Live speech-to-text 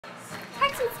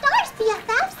and Stars,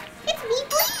 BFFs! It's me,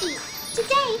 Bleeckie!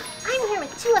 Today, I'm here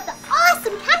with two of the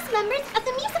awesome cast members of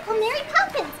the musical Mary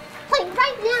Poppins, playing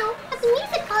right now at the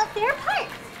music hall at Fair Park.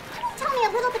 Can you tell me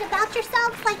a little bit about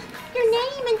yourselves, like your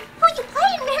name and who you play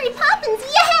in Mary Poppins?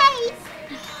 Yay!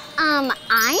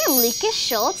 I am Lucas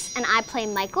Shultz, and I play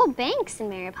Michael Banks in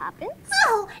Mary Poppins.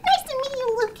 Oh, nice to meet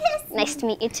you, Lucas. Nice to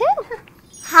meet you, too.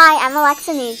 Hi, I'm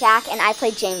Shae Niziak, and I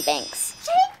play Jane Banks.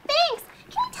 Jane Banks,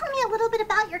 can you tell me a little bit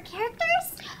about your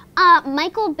characters?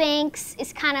 Michael Banks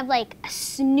is kind of like a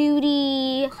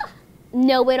snooty,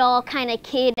 know-it-all kind of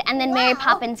kid, and then Mary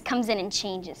Poppins comes in and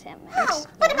changes him. Oh,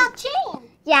 what about Jane?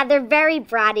 Yeah, they're very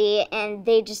bratty, and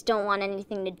they just don't want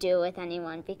anything to do with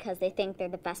anyone because they think they're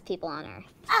the best people on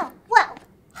earth. Oh, well,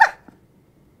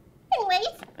 Anyways,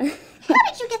 how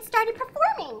did you get started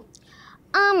performing?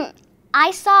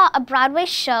 I saw a Broadway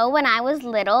show when I was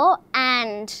little,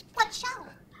 and... What show?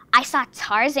 I saw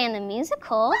Tarzan the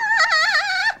musical.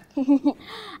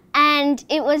 And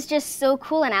it was just so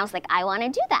cool, and I was like, I want to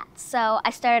do that. So I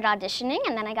started auditioning,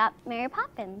 and then I got Mary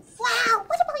Poppins. Wow,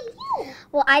 what about you?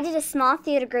 Well, I did a small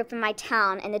theater group in my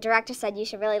town, and the director said you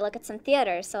should really look at some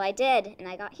theaters, so I did, and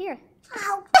I got here.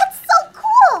 Wow, that's so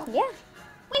cool! Yeah.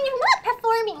 When you're not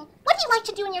performing, what do you like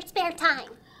to do in your spare time?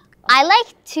 I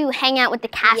like to hang out with the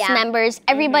cast members.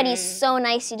 Everybody's so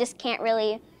nice, you just can't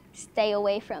really stay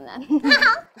away from them.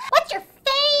 What's your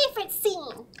favorite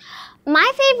scene?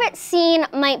 My favorite scene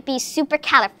might be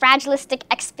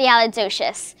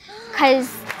supercalifragilisticexpialidocious, because,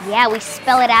 yeah, we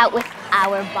spell it out with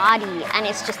our body, and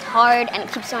it's just hard, and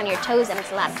it keeps you on your toes, and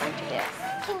it's a lot of fun to do.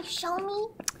 Can you show me?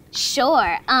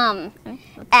 Sure.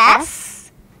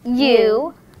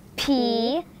 S-U-P-E-R.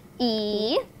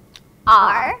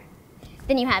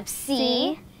 Then you have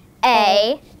C-A-L-I-F-R-A-G-I-L.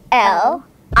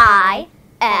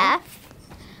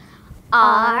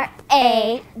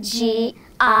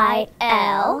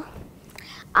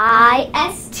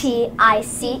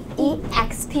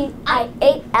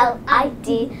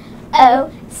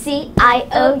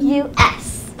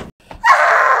 I-S-T-I-C-E-X-P-I-A-L-I-D-O-C-I-O-U-S.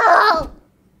 Oh!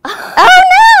 Oh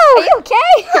no! Are you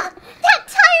okay? That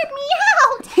tired me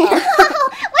out!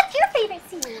 What's your favorite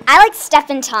scene? I like Step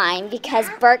in Time because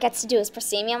Bert gets to do his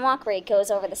proscenium walk where he goes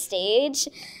over the stage.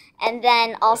 And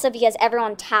then also because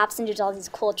everyone taps and does all these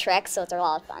cool tricks, so it's a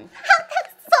lot of fun.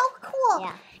 That's so cool!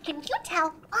 Yeah. Can you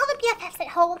tell all the BFFs at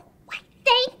home why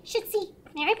they should see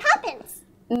Mary Poppins?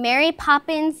 Mary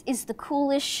Poppins is the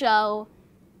coolest show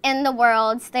in the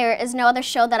world. There is no other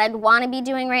show that I'd want to be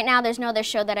doing right now. There's no other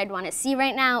show that I'd want to see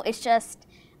right now. It's just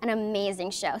an amazing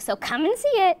show. So come and see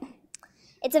it.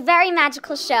 It's a very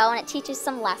magical show, and it teaches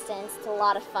some lessons. It's a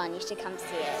lot of fun. You should come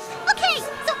see it. Okay,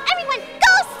 so everyone,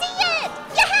 go see it!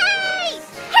 Yay!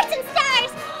 Hearts and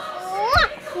stars! Mwah!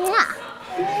 Mwah.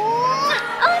 Mwah!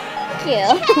 Oh, thank you.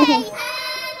 Yay!